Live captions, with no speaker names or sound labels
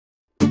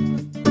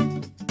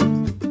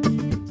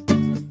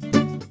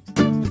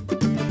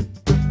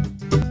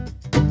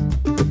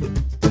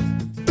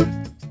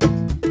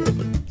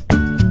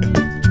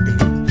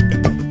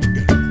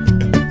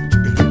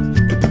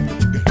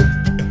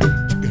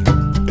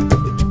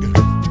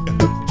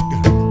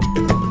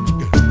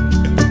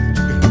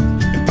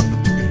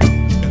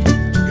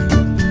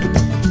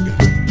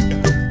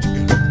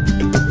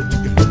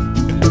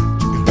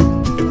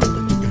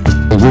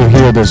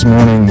this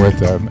morning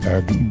with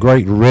a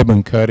great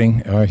ribbon cutting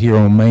here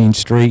on Main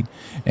Street,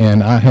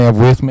 and I have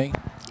with me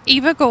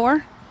Eva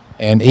Gore.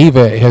 And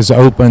Eva has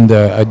opened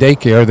a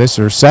daycare. This is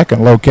her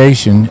second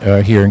location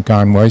here in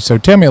Conway. So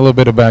tell me a little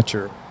bit about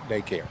your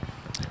daycare.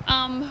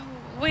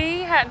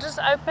 We had just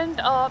opened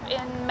up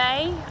in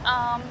May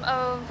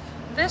of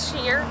this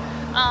year.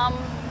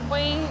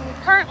 We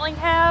currently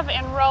have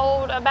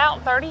enrolled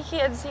about 30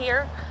 kids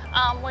here.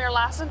 We are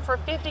licensed for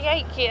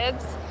 58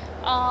 kids.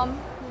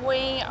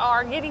 We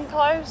are getting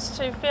close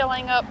to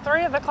filling up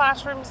 3 of the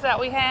classrooms that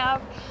we have.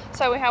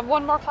 So we have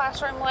 1 more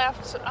classroom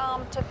left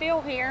to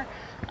fill here,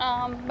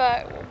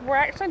 but we're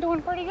actually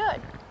doing pretty good.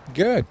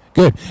 Good,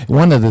 good.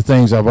 One of the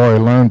things I've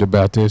already learned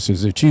about this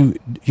is that you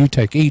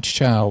take each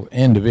child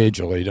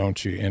individually,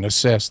 don't you, and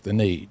assess the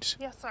needs.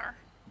 Yes, sir.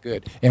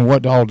 Good. And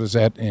what all does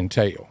that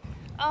entail?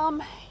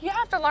 You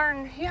have to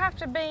learn, you have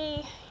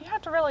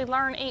to really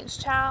learn each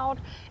child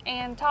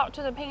and talk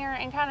to the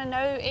parent and kind of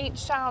know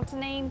each child's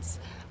needs,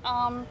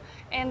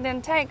 and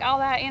then take all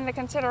that into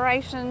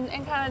consideration,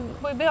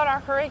 and we build our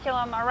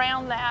curriculum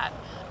around that.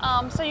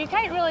 So you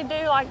can't really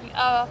do like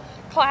a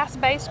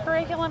class-based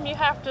curriculum. You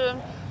have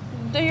to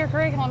do your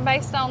curriculum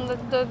based on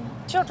the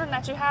children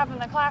that you have in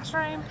the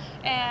classroom,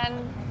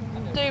 and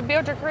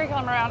build your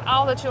curriculum around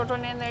all the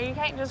children in there. You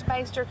can't just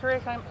base your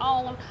curriculum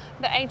on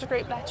the age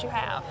group that you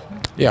have.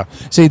 Yeah,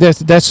 see,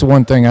 that's the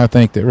one thing I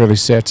think that really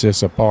sets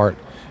us apart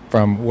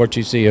from what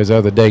you see as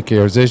other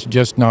daycares. This is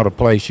just not a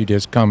place you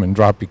just come and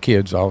drop your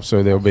kids off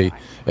so they'll be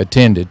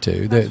attended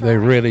to. They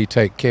really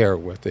take care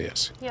with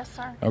this. Yes,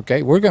 sir.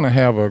 Okay, we're going to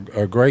have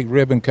a great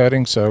ribbon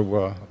cutting,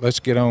 so let's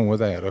get on with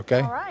that,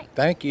 okay? All right.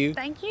 Thank you.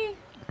 Thank you.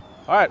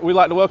 All right, we'd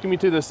like to welcome you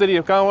to the City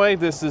of Conway.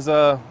 This is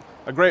a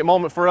great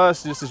moment for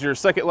us. This is your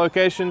second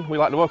location. We'd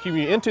like to welcome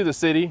you into the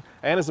city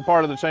and as a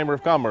part of the Chamber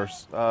of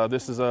Commerce.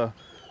 This is a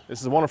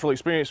wonderful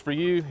experience for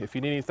you. If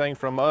you need anything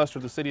from us or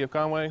the City of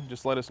Conway,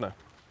 just let us know.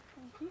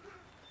 Thank you.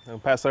 I'll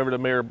pass over to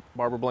Mayor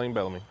Barbara Blaine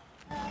Bellamy.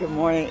 Good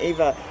morning,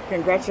 Eva.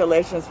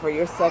 Congratulations for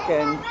your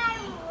second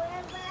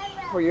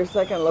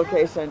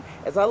location.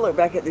 As I look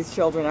back at these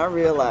children, I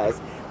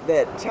realize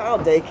that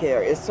child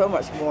daycare is so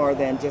much more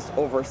than just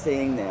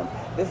overseeing them.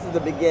 This is the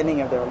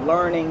beginning of their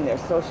learning, their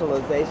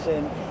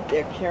socialization,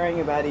 their caring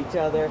about each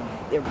other.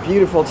 They're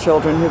beautiful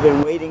children who've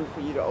been waiting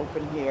for you to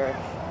open here.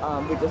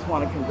 We just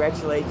want to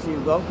congratulate you,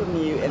 welcome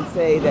you, and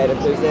say that if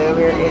there's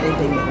ever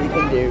anything that we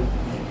can do,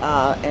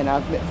 and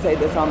I say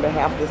this on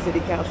behalf of the City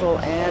Council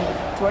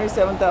and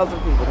 27,000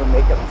 people who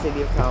make up the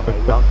City of Conway,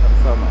 welcome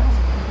so much.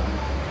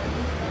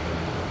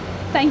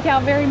 Thank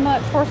y'all very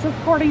much for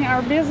supporting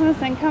our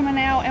business and coming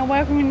out and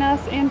welcoming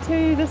us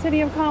into the City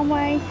of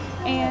Conway.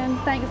 And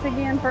thanks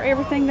again for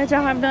everything that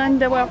y'all have done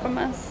to welcome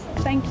us.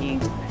 Thank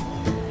you.